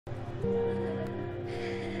There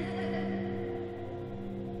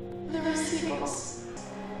were seagulls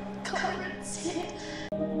colored in sand.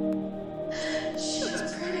 She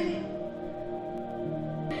was pretty.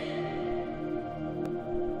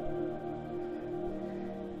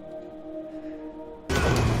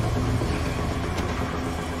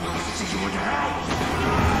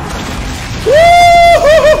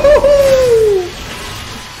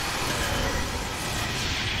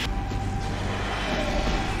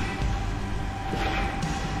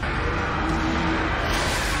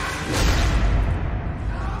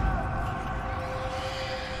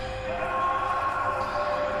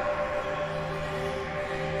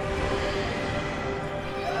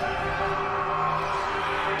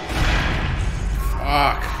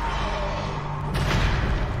 Fuck.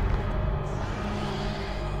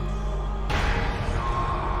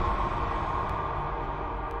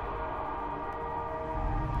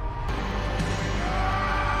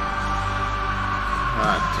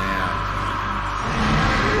 God damn.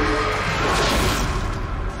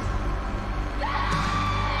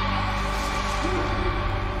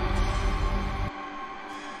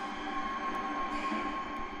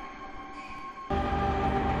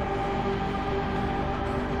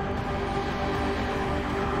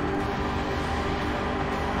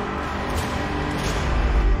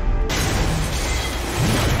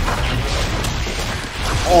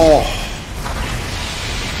 Oh.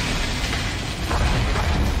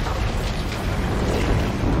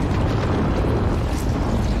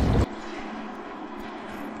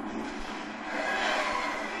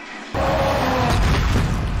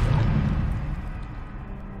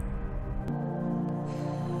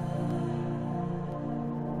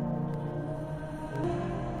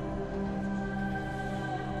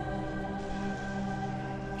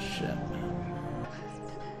 Shit.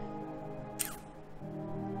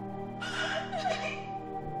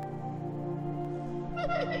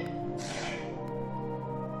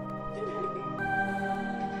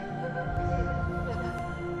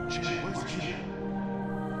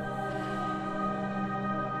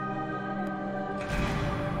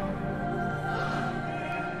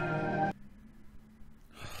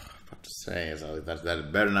 Say is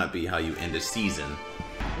that better not be how you end a season.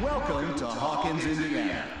 Welcome to Hawkins,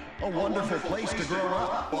 Indiana. A wonderful place to grow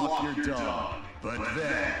up, walk your dog. But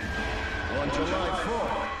then, on July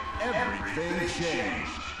 4th, everything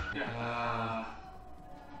changed.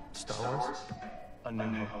 Star Wars? A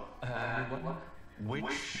New Hope.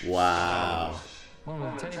 Which? Wow. One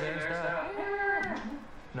of the teddy bears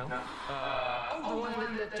No? The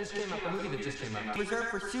one that just came out, the movie that just came out. Reserved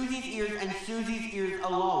for Susie's ears and Susie's ears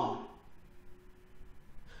alone.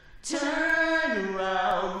 Turn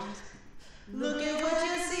around. Look at what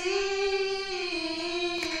you see.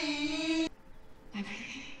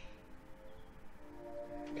 Everything.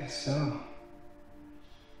 Guess so.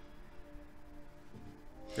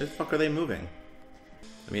 Where the fuck are they moving?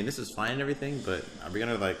 I mean, this is fine and everything, but are we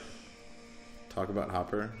gonna like talk about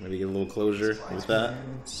Hopper? Maybe get a little closure with that?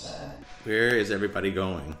 Where is everybody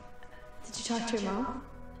going? Did you talk to your mom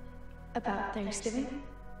about Thanksgiving?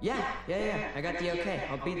 Yeah. I got the okay.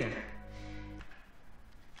 I'll be there.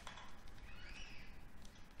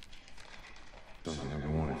 Something I've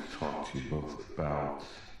been wanting to talk to you both about.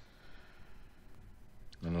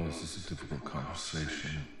 I know this is a difficult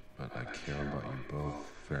conversation, but I care about you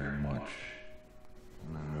both very much.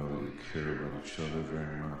 And I know that you care about each other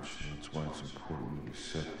very much, and that's why it's important that we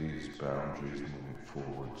set these boundaries moving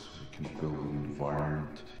forward so we can build an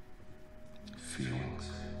environment. Feelings.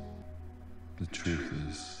 The truth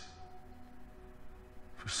is,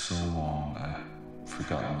 for so long I've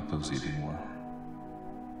forgotten what those even were.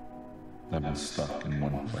 I've been stuck in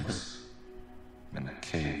one place. In a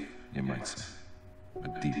cave, you might say. A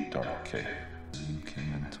deep, dark cave. You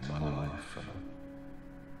came into my life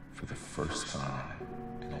for the first time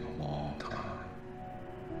in a long time.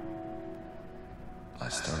 I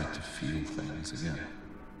started to feel things again.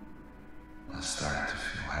 I started to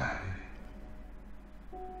feel happy.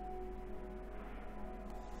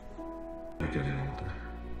 You're getting older.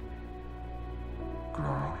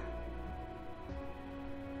 Growing.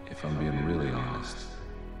 If I'm being really honest,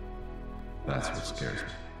 that's what scares me.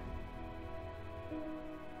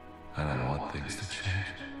 I don't want things to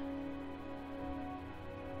change.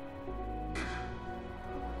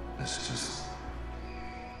 It's just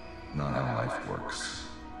not how life works.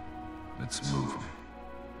 It's moving.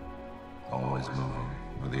 Always moving,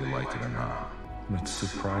 whether you like it or not. It's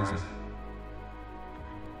surprising.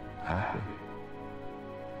 Happy.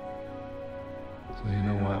 So you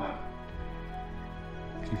know what?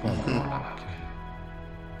 Keep on growing up, kid.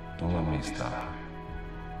 Don't let me stop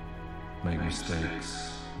you. Make mistakes.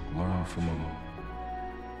 Learn from them.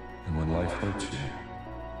 And when life hurts you,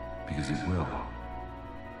 because it will,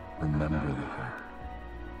 remember the hurt.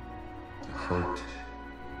 The hurt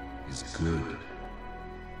is good.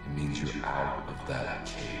 It means you're out of that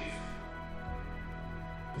cave.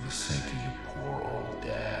 For the sake of your poor old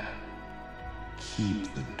dad,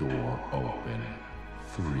 keep the door open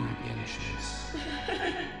 3 inches.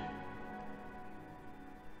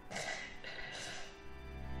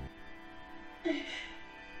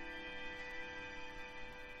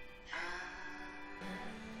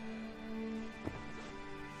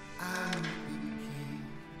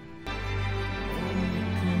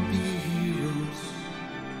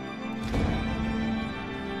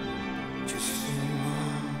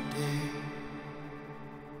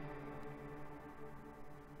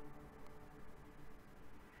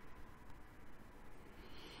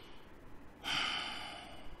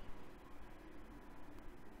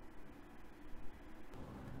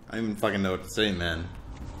 I don't even fucking know what to say, man.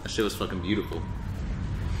 That shit was fucking beautiful.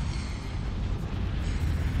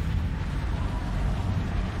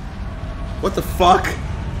 What the fuck?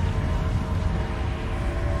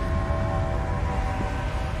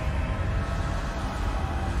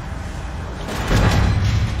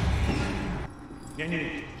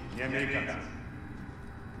 Не американцы.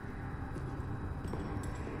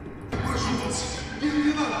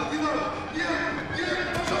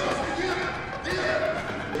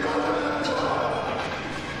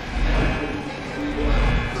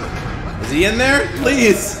 Is he in there?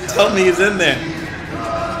 Please tell me he's in there.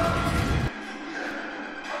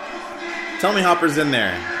 Tell me Hopper's in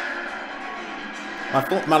there.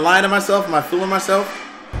 Am I lying to myself? Am I fooling myself?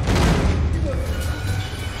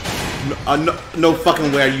 No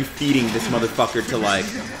fucking way are you feeding this motherfucker to like...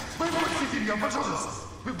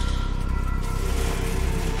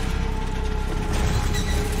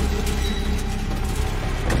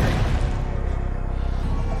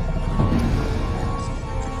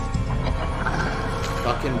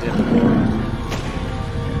 Fucking Demogorgon.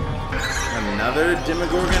 Another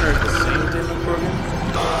Demogorgon or the same Demogorgon?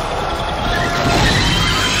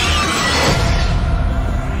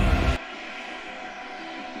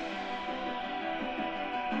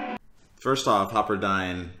 First off, Hopper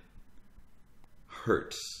dying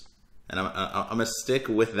hurts, and I'm gonna stick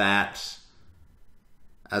with that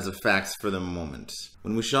as a fact for the moment.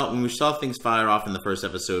 When we saw things fire off in the first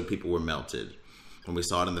episode, people were melted. When we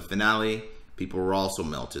saw it in the finale, people were also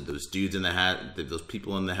melted. Those dudes in those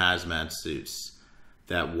people in the hazmat suits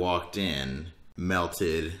that walked in,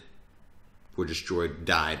 melted, were destroyed,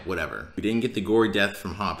 died, whatever. We didn't get the gory death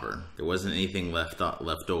from Hopper. There wasn't anything left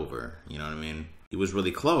over. You know what I mean? He was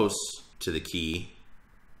really close to the key.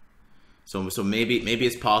 So maybe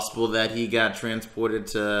it's possible that he got transported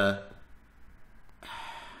to...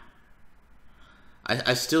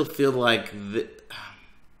 I still feel like...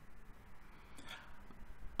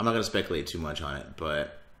 I'm not going to speculate too much on it,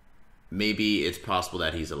 but maybe it's possible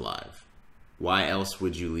that he's alive. Why else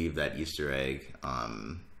would you leave that Easter egg,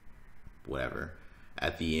 whatever,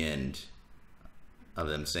 at the end of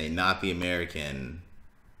them saying, not the American,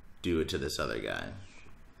 do it to this other guy.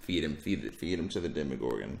 Feed him to the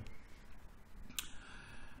Demogorgon.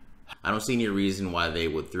 I don't see any reason why they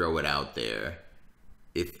would throw it out there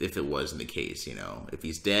if it wasn't the case, you know. If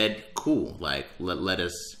he's dead, cool. Like, let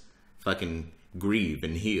us fucking grieve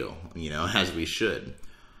and heal, you know, as we should.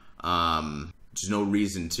 There's no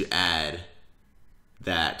reason to add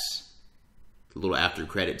that little after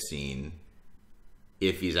credit scene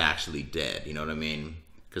if he's actually dead, you know what I mean?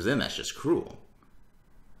 Because then that's just cruel.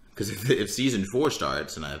 Because if season 4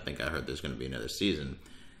 starts, and I think I heard there's going to be another season,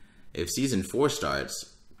 if season 4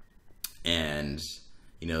 starts and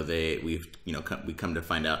you know we come to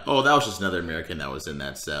find out, oh, that was just another American that was in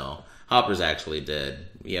that cell, Hopper's actually dead,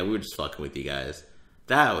 yeah, we were just fucking with you guys,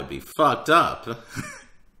 that would be fucked up.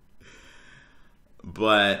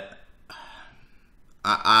 But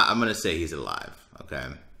I'm gonna say he's alive, okay?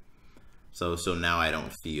 So now I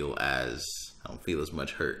don't feel as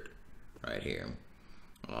much hurt right here.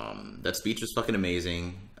 That speech was fucking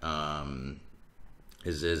amazing.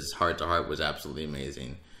 His heart to heart was absolutely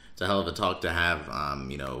amazing. It's a hell of a talk to have,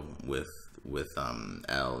 you know, with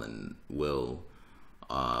Elle and Will.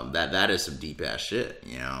 That is some deep ass shit,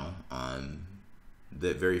 you know.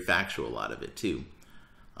 Very factual, a lot of it too.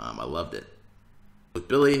 I loved it. With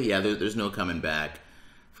Billy, yeah, there's no coming back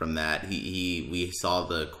from that. We saw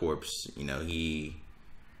the corpse, you know, he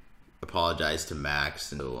apologized to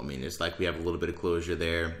Max, and so, I mean, it's like we have a little bit of closure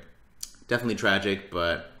there. Definitely tragic,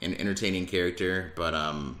 but an entertaining character. But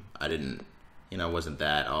I didn't, you know, I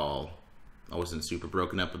wasn't super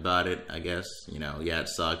broken up about it, I guess. You know, yeah, it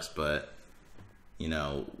sucks, but you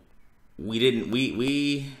know, we didn't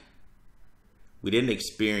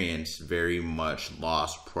experience very much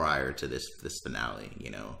loss prior to this finale, you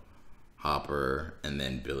know. Hopper and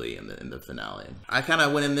then Billy in the finale. I kind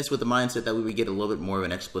of went in this with the mindset that we would get a little bit more of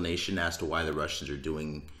an explanation as to why the Russians are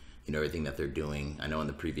doing, you know, everything that they're doing. I know in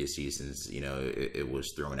the previous seasons, you know, it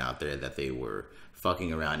was thrown out there that they were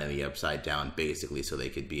fucking around in the Upside Down basically so they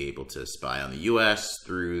could be able to spy on the U.S.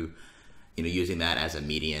 through, you know, using that as a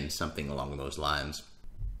median, something along those lines.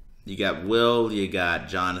 You got Will, you got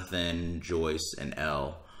Jonathan, Joyce, and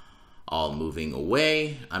Elle all moving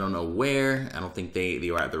away. I don't know where. I don't think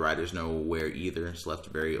the writers know where either. It's left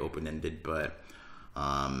very open-ended. But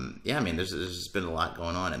yeah, I mean, there's just been a lot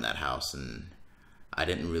going on in that house, and I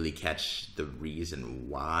didn't really catch the reason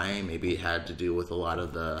why. Maybe it had to do with a lot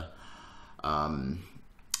of the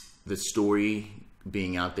story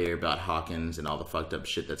being out there about Hawkins and all the fucked up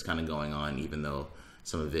shit that's kind of going on, even though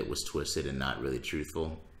some of it was twisted and not really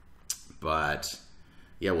truthful. But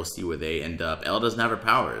yeah, we'll see where they end up. Elle doesn't have her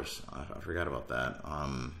powers. I forgot about that.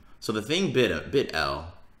 So the thing bit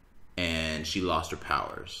Elle, and she lost her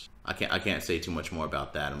powers. I can't say too much more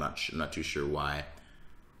about that. I'm not too sure why.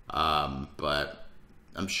 But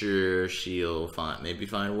I'm sure she'll maybe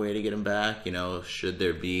find a way to get him back. You know, should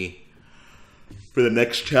there be for the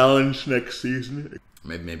next challenge next season?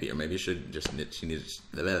 Maybe she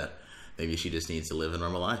just needs to live a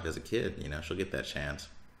normal life as a kid. You know, she'll get that chance.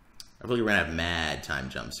 I feel like we're gonna have mad time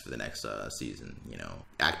jumps for the next season. You know,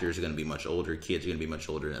 actors are gonna be much older, kids are gonna be much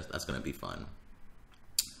older. That's gonna be fun.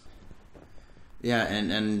 Yeah,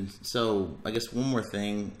 and so I guess one more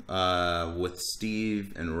thing with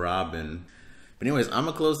Steve and Robin. But anyways, I'm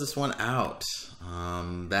gonna close this one out.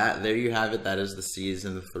 There you have it. That is the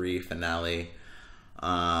season 3 finale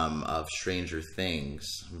of Stranger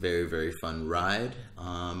Things. Very, very fun ride.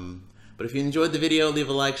 But if you enjoyed the video, leave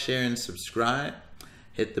a like, share, and subscribe.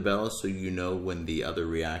 Hit the bell so you know when the other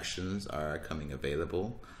reactions are coming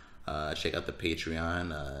available. Check out the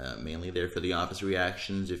Patreon, mainly there for the office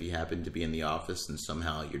reactions. If you happen to be in the office and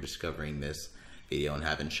somehow you're discovering this video and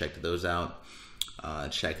haven't checked those out,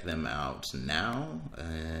 check them out now.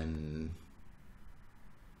 And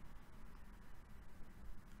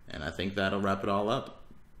I think that'll wrap it all up.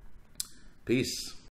 Peace.